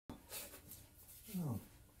Oh.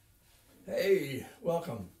 Hey,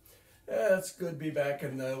 welcome. It's good to be back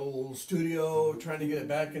in the old studio, trying to get it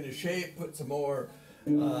back into shape, put some more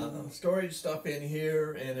storage stuff in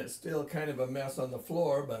here, and it's still kind of a mess on the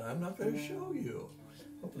floor, but I'm not going to show you.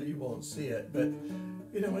 Hopefully you won't see it, but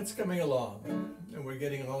it's coming along, and we're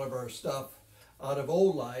getting all of our stuff out of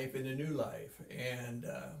old life into new life. And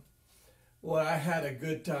well, I had a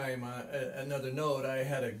good time. Another note, I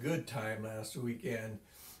had a good time last weekend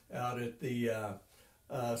out at the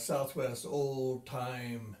Southwest Old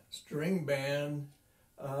Time String Band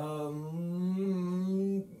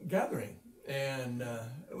gathering, and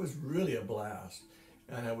it was really a blast.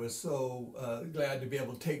 And I was so glad to be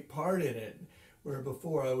able to take part in it, where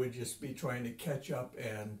before I would just be trying to catch up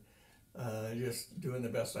and just doing the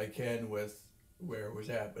best I can with where it was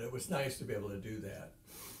at. But it was nice to be able to do that.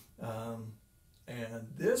 And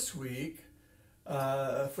this week,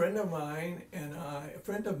 a friend of mine and I,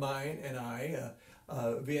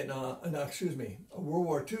 Vietnam, no, excuse me, a World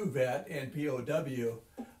War II vet and POW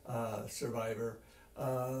survivor,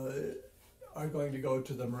 are going to go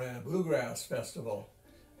to the Marana Bluegrass Festival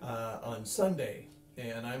on Sunday,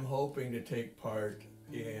 and I'm hoping to take part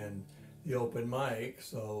in the open mic.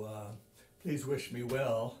 So please wish me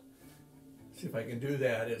well. See if I can do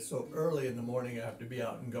that. It's so early in the morning; I have to be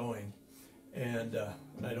out and going, and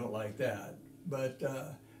I don't like that. But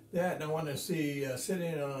that, and I want to see sit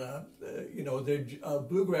in on a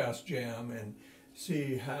bluegrass jam and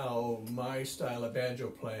see how my style of banjo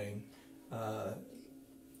playing.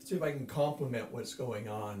 See if I can complement what's going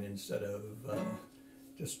on instead of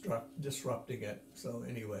disrupting it. So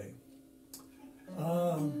anyway,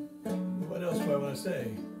 what else do I want to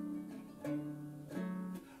say?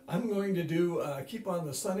 I'm going to do Keep on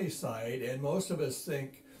the Sunny Side, and most of us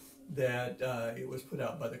think that it was put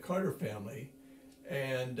out by the Carter family,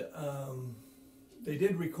 and they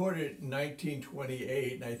did record it in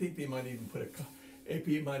 1928, and I think they might even AP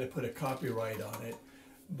might have put a copyright on it.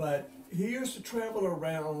 But he used to travel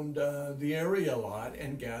around the area a lot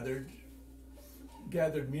and gathered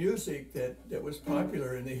music that was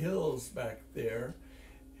popular in the hills back there.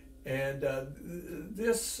 And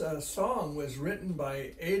this song was written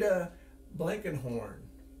by Ada Blenkhorn.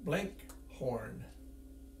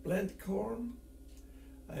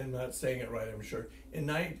 I'm not saying it right, I'm sure. In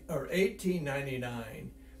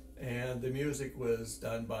 1899, and the music was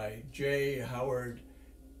done by J. Howard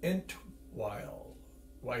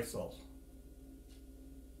Weissel.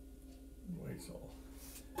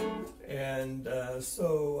 And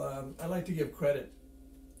so I like to give credit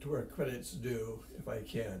to where credit's due, if I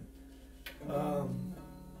can.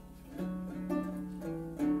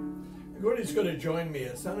 Gordy's going to join me.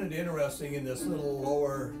 It sounded interesting in this little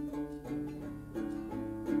lower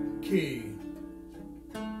key.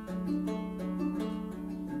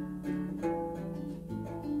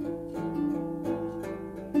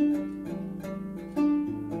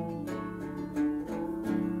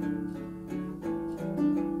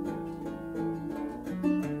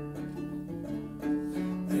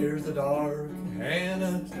 There's a dark and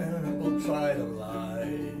a terrible side of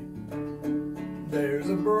life. There's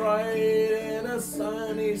a bright and a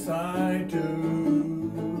sunny side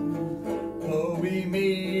too. Though we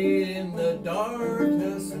meet in the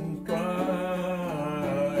darkness and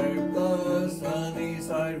strife, the sunny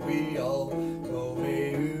side we all go to.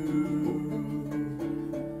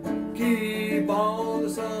 Keep on the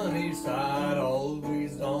sunny side,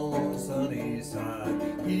 always on the sunny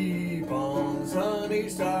side. Keep on the sunny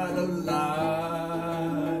side of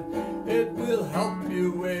life. It will help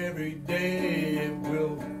you every day. It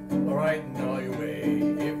will brighten all your way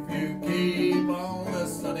if you keep on the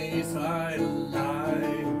sunny side of life.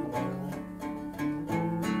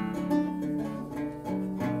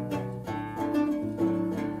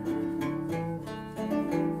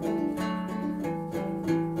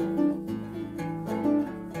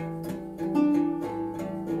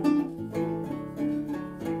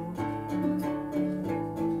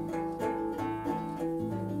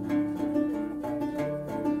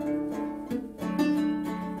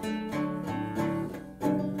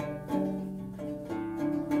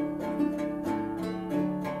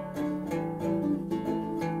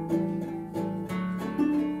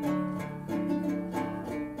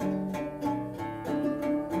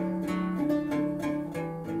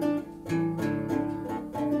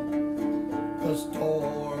 The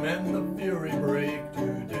storm and the fury break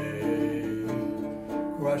today,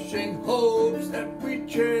 crushing hopes that we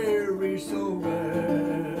cherish so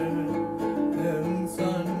well. Then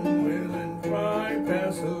sun will and cry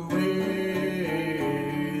pass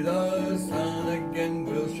away. The sun again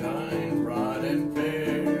will shine bright and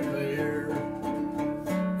fair.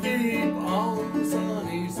 Keep on on the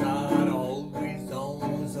sunny side, always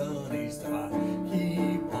on the sunny side.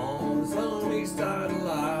 Keep on the sunny side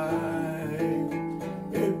alive.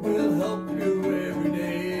 It will help you every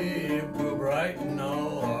day, it will brighten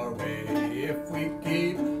all our way if we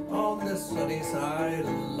keep on the sunny side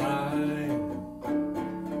alive.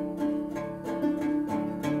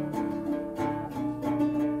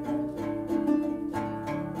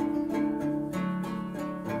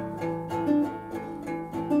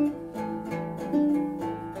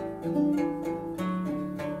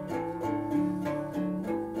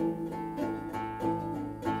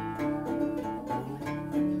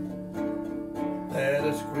 Let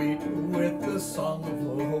us greet with the song of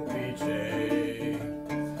hope each day.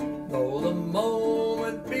 Though the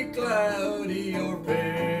moment be cloudy or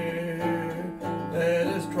fair, let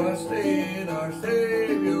us trust in our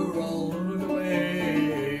Savior all the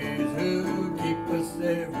ways, who keep us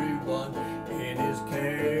everyone in His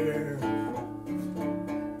care.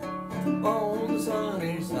 On the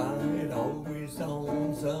sunny side, always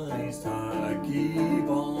on the sunny side, keep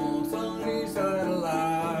on the sunny side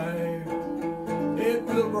alive. It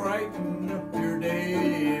will brighten up your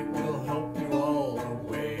day, it will help you all the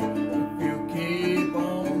way, if you keep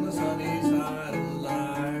on the sunny side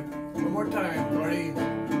alive. One more time, party.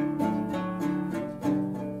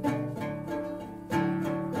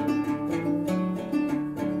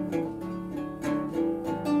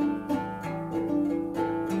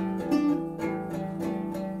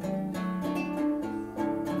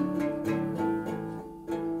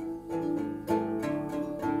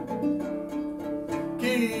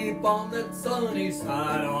 Keep on that sunny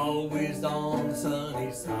side, always on the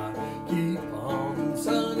sunny side. Keep on the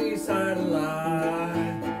sunny side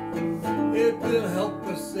alive. It will help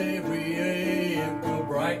us every day, it will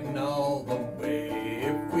brighten all the way,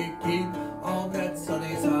 if we keep on that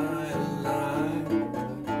sunny side alive.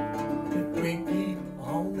 If we keep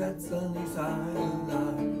on that sunny side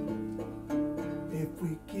alive. If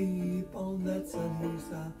we keep on that sunny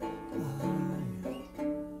side alive.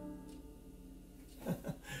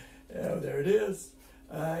 Yeah, there it is.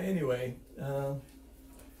 Anyway,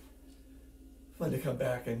 fun to come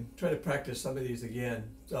back and try to practice some of these again.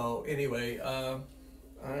 So anyway,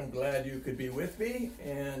 I'm glad you could be with me,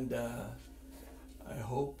 and I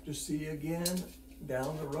hope to see you again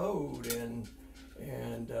down the road. And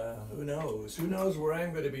who knows where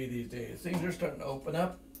I'm going to be these days. Things are starting to open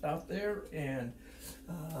up out there, and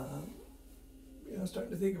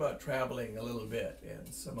starting to think about traveling a little bit and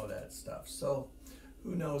some of that stuff. So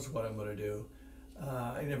who knows what I'm going to do.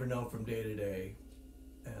 I never know from day to day.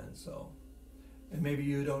 And maybe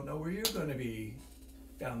you don't know where you're going to be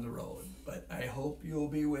down the road. But I hope you'll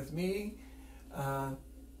be with me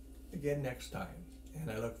again next time. And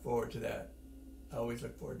I look forward to that. I always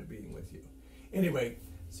look forward to being with you. Anyway,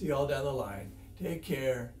 see you all down the line. Take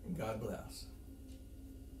care, and God bless.